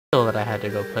that I had to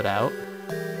go put out.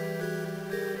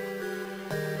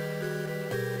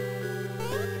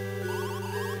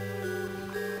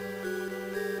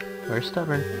 We're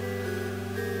stubborn.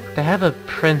 They have a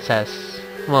princess.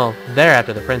 Well, they're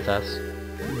after the princess.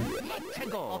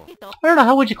 I don't know,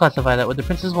 how would you classify that? Would the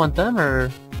princess want them, or...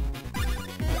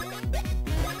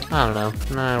 I don't know.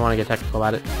 I don't want to get technical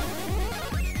about it.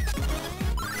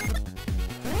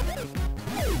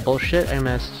 Bullshit, I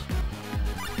missed.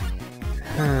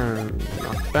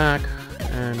 Knock back.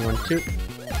 And 1, 2,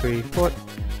 3, 4.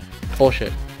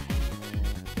 Bullshit.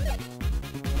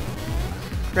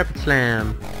 Rapid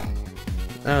slam.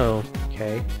 Oh,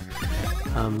 okay.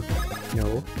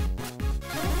 No.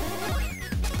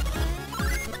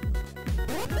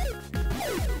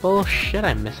 Bullshit,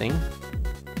 I'm missing.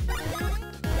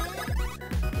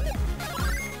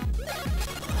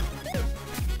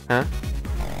 Huh?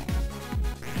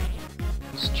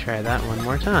 Let's try that one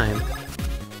more time.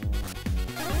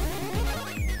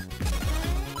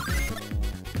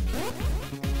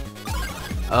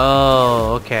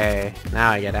 Oh, okay.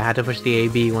 Now I get it. I had to push the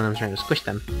AB when I'm trying to squish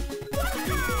them.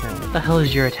 Okay, what the hell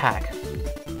is your attack?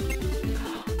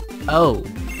 Oh.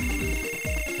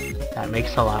 That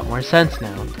makes a lot more sense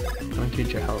now. Don't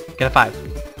include your health. Get a 5.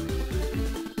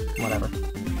 Whatever.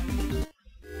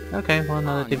 Okay, well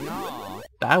now that they've...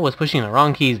 I was pushing the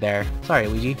wrong keys there. Sorry,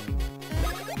 Luigi.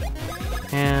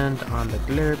 Hand on the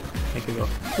glurp, make it go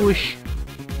whoosh.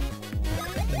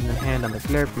 And then hand on the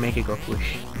glurp, make it go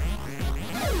whoosh.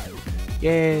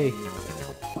 Yay!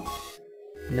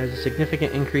 And there's a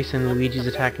significant increase in Luigi's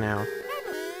attack now.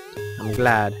 I'm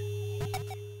glad.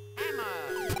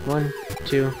 1,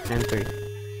 2, and 3.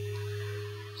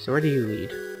 So where do you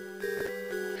lead?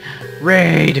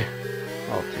 Raid!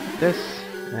 I'll take this,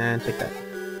 and take that.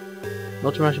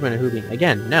 Ultra Mushroom and a Hoobie.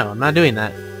 Again, no, I'm not doing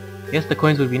that. Yes, the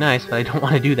coins would be nice, but I don't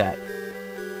want to do that.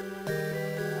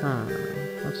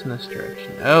 What's in this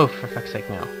direction? Oh, for fuck's sake,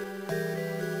 no.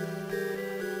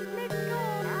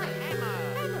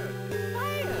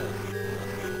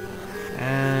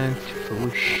 And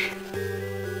whoosh.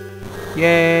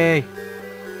 Yay!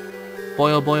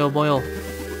 Boil, boil, boil.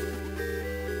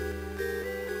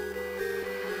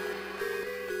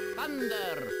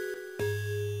 Thunder.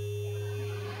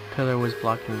 Pillar was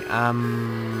blocking.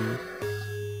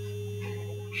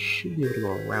 Should be able to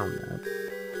go around that.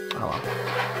 Oh well.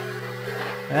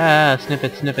 Ah, snip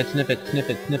it, snip it, snip it, snip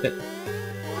it, snip it.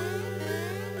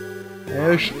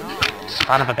 Oh shit.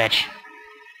 Son of a bitch.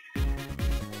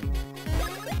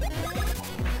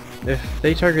 If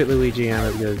they target Luigi,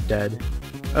 I'm gonna go dead.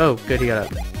 Oh, good, he got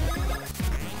up.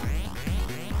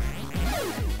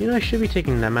 You know, I should be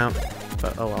taking them out,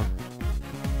 but oh well.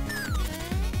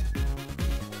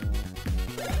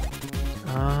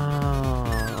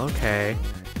 Oh, okay.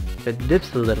 If it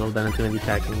dips a little, then it's going to be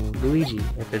attacking Luigi.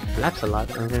 If it flaps a lot,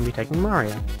 then it's going to be attacking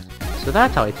Mario. So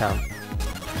that's how I tell.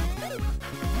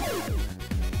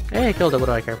 Hey, I killed it, what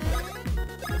do I care?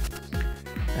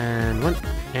 And 1,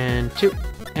 and 2,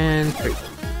 and 3.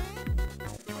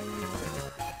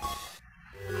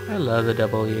 I love the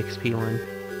double EXP one.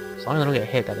 As long as I don't get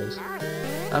hit, that is.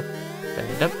 Up,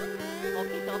 and up.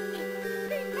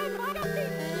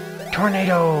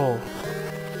 Tornado!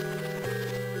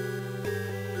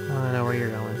 I know where you're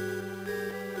going.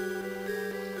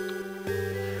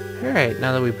 Alright,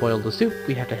 now that we've boiled the soup,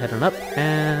 we have to head on up,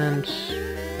 and...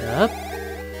 up.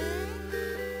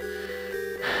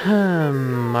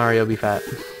 Mario be fat.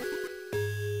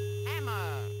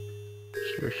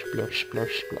 Splash, splash,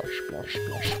 splash, splash, splash,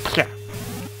 splash. Yeah.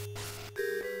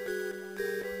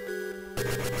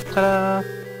 Ta-da!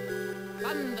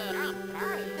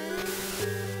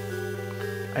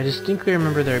 I distinctly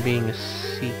remember there being a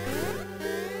secret.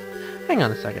 Hang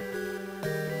on a second.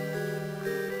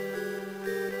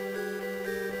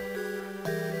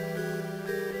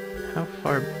 How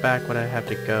far back would I have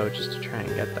to go just to try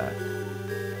and get that?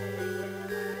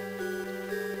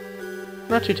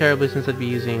 Not too terribly, since I'd be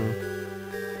using...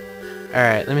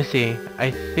 Alright, let me see.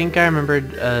 I think I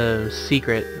remembered a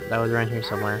secret that was around here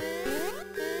somewhere.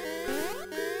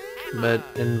 But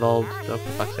involved... oh,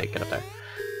 for fuck's sake, get up there.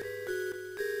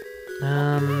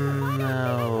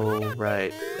 No,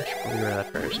 right. I should probably grab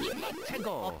that first.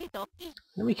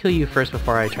 Let me kill you first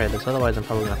before I try this, otherwise I'm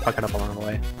probably gonna fuck it up along the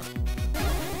way.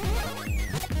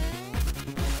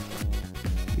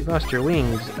 You lost your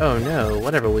wings. Oh no,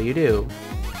 whatever will you do?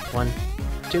 1,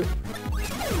 2.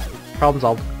 Problem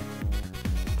solved.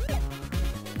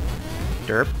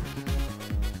 Derp.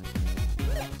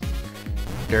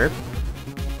 Derp.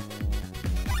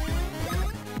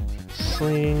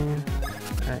 Sling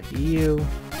at you.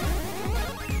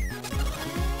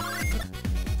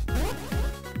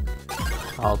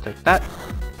 I'll take that.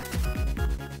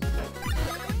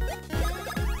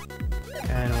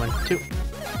 And 1, 2,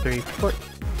 3, 4,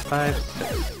 5,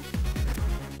 6.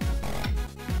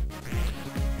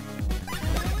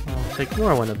 I'll take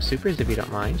more 1-up supers if you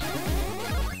don't mind.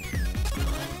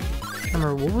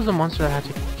 Remember, what was the monster that I had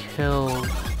to kill?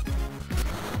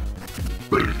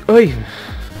 Oi!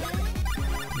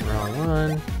 Wrong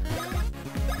one.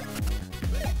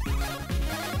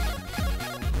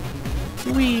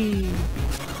 Whee!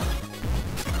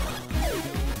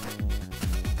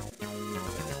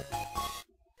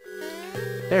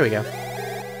 There we go.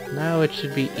 Now it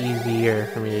should be easier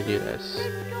for me to do this.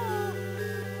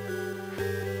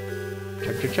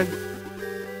 Chug, chug, chug.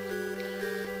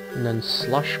 And then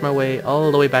slosh my way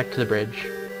all the way back to the bridge.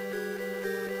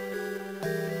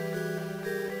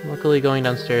 Luckily going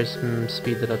downstairs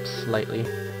speeds it up slightly.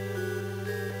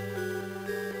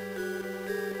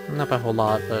 Not by a whole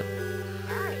lot, but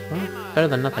well, better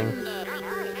than nothing.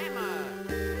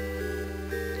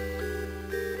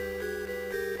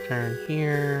 Turn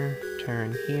here,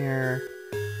 turn here.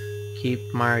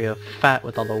 Keep Mario fat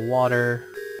with all the water.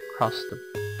 Cross the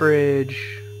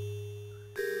bridge.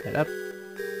 Head up.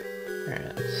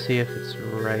 Alright, let's see if it's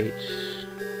right.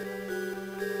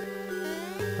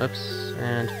 Oops,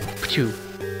 and pachoo.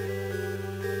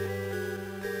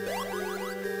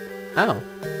 Oh,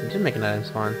 it did make an item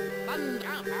spawn.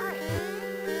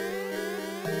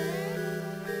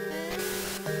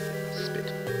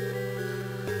 Spit.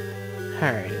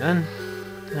 Alrighty then.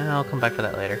 I'll come back for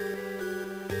that later.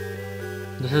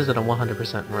 This isn't a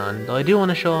 100% run, though I do want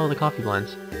to show all the coffee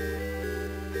blends.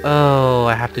 Oh,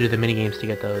 I have to do the minigames to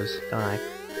get those, don't I?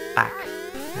 Back.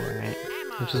 Alright.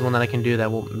 Which is one that I can do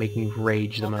that won't make me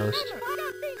rage the most.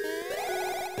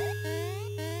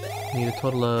 Need a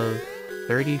total of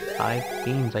 35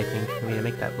 beans, I think, for me to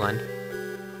make that blend.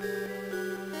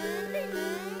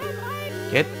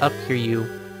 Get up here, you.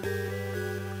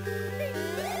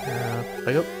 Up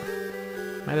I go.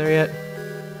 Am I there yet?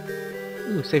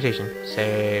 Ooh, save station.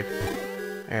 Save.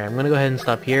 Alright, I'm gonna go ahead and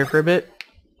stop here for a bit.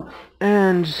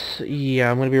 And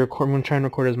yeah, I'm gonna try and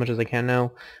record as much as I can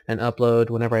now, and upload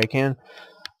whenever I can.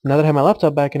 Now that I have my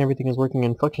laptop back and everything is working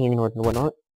and functioning and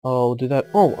whatnot, I'll do that.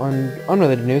 Oh, on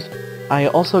unrelated news, I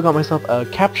also got myself a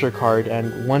capture card,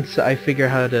 and once I figure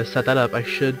out how to set that up, I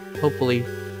should hopefully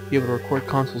be able to record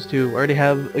consoles too. I already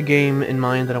have a game in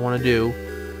mind that I want to do.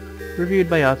 Reviewed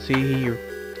by Yahtzee,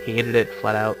 he hated it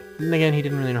flat out. And again, he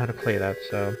didn't really know how to play that,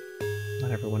 so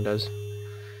not everyone does.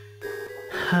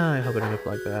 I hope I don't get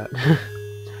like that.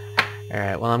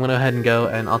 Alright, well I'm gonna go ahead and go,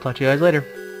 and I'll talk to you guys later.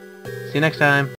 See you next time!